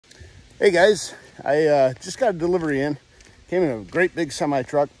Hey guys, I just got a delivery in. Came in a great big semi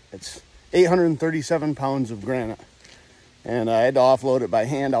truck. It's 837 pounds of granite. And I had to offload it by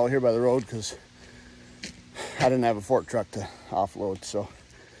hand out here by the road because I didn't have a fork truck to offload.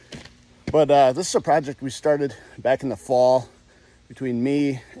 But this is a project we started back in the fall between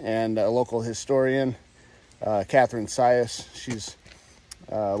me and a local historian, Catherine Sias. She's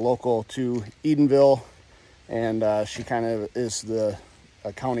local to Edenville, and she kind of is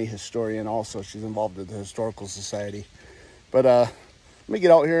a county historian also. She's involved with the Historical Society. But let me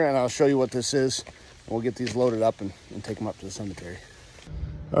get out here and I'll show you what this is. We'll get these loaded up and take them up to the cemetery.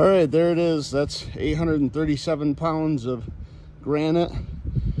 All right, there it is. That's 837 pounds of granite.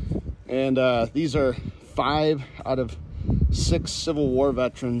 And these are 5 out of 6 Civil War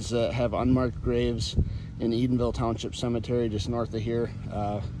veterans that have unmarked graves in Edenville Township Cemetery, just north of here,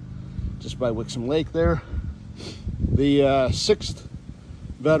 just by Wixom Lake there. The 6th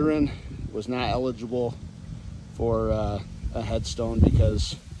veteran was not eligible for a headstone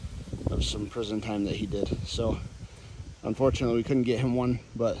because of some prison time that he did. So unfortunately we couldn't get him one,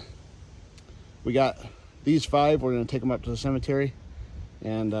 but we got these 5. We're going to take them up to the cemetery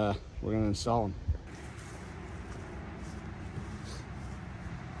and we're going to install them.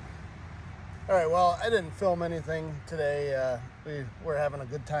 All right, well, I didn't film anything today. We were having a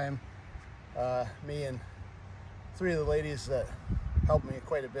good time, me and 3 of the ladies that helped me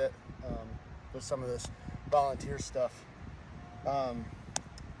quite a bit with some of this volunteer stuff.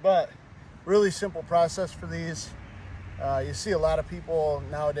 But really simple process for these. You see a lot of people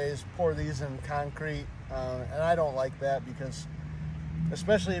nowadays pour these in concrete, and I don't like that because,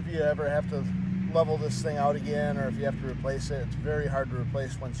 especially if you ever have to level this thing out again or if you have to replace it, it's very hard to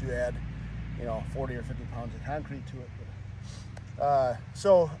replace once you add, 40 or 50 pounds of concrete to it.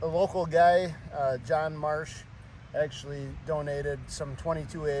 So a local guy, John Marsh, actually donated some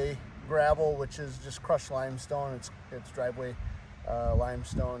 22A gravel, which is just crushed limestone. It's driveway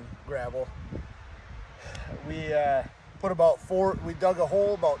limestone gravel. We put we dug a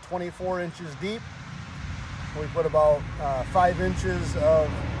hole about 24 inches deep. We put about 5 inches of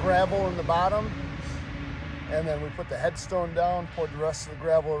gravel in the bottom, and then we put the headstone down, poured the rest of the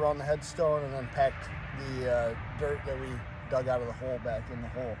gravel around the headstone, and then packed the dirt that we dug out of the hole back in the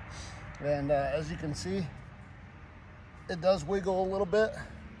hole. And as you can see, it does wiggle a little bit,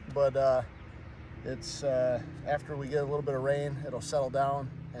 but it's after we get a little bit of rain, it'll settle down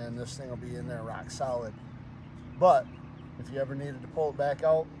and this thing will be in there rock solid. But if you ever needed to pull it back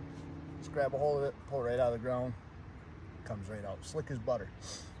out, just grab a hold of it, pull it right out of the ground, it comes right out, slick as butter.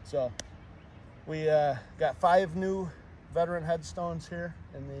 So we got 5 new veteran headstones here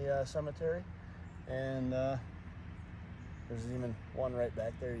in the cemetery, and there's even one right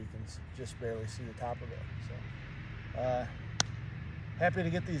back there. You can just barely see the top of it. So happy to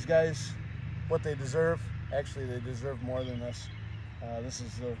get these guys what they deserve. Actually, they deserve more than this. This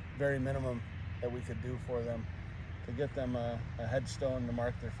is the very minimum that we could do for them, to get them a headstone to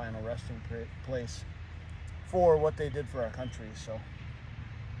mark their final resting place for what they did for our country. So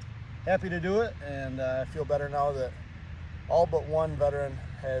happy to do it, and I feel better now that all but one veteran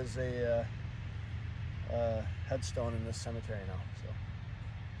has a headstone in this cemetery now. So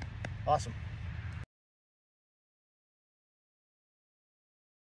awesome.